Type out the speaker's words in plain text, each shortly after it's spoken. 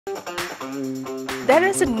There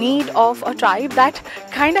is a need of a tribe that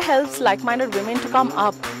kind of helps like-minded women to come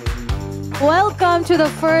up. Welcome to the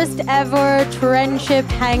first ever Trendship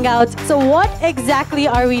Hangouts. So what exactly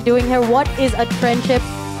are we doing here? What is a Trendship?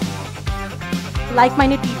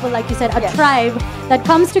 Like-minded people, like you said, a tribe that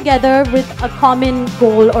comes together with a common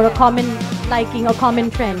goal or a common liking, a common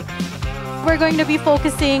trend. We're going to be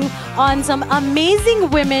focusing on some amazing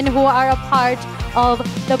women who are a part of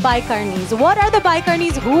the Bikernis. What are the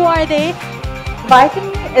Bikernis? Who are they?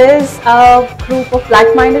 Bikerni is a group of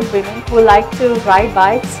like-minded women who like to ride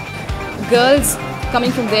bikes. Girls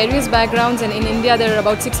coming from various backgrounds, and in India there are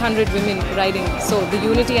about 600 women riding. So the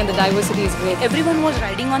unity and the diversity is great. Everyone was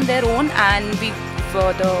riding on their own, and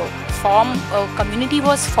community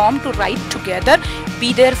was formed to ride together,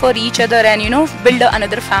 be there for each other, and build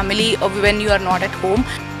another family when you are not at home.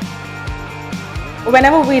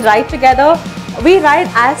 Whenever we ride together, we ride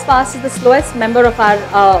as fast as the slowest member of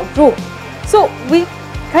our group. So we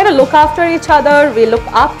kind of look after each other, we look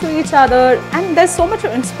up to each other, and there's so much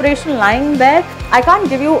inspiration lying there. I can't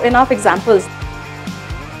give you enough examples.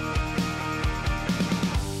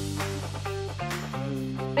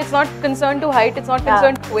 It's not concerned to height, it's not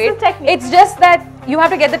concerned to weight. It's just that you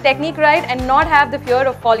have to get the technique right and not have the fear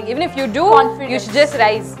of falling. Even if you do, you should just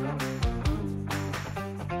rise.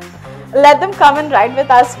 Let them come and ride with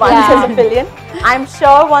us once as a pillion. I'm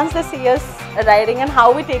sure once they see us riding and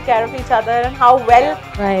how we take care of each other and how well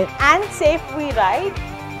and safe we ride,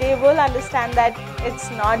 they will understand that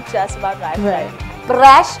it's not just about riding.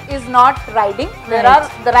 Crash is not riding. The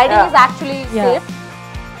riding is actually safe.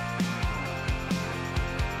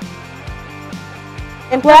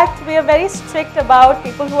 In fact, we are very strict about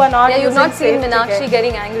people who are not you've not seen Meenakshi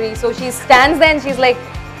getting angry. So she stands there and she's like,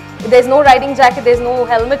 there's no riding jacket, there's no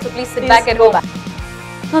helmet, so please sit back and go back.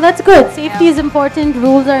 No, that's good. Safety is important,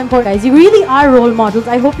 rules are important. Guys, you really are role models.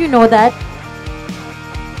 I hope you know that.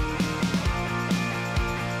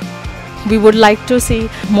 We would like to see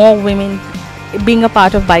more women being a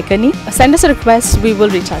part of Bikerni. Send us a request, we will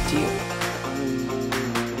reach out to you.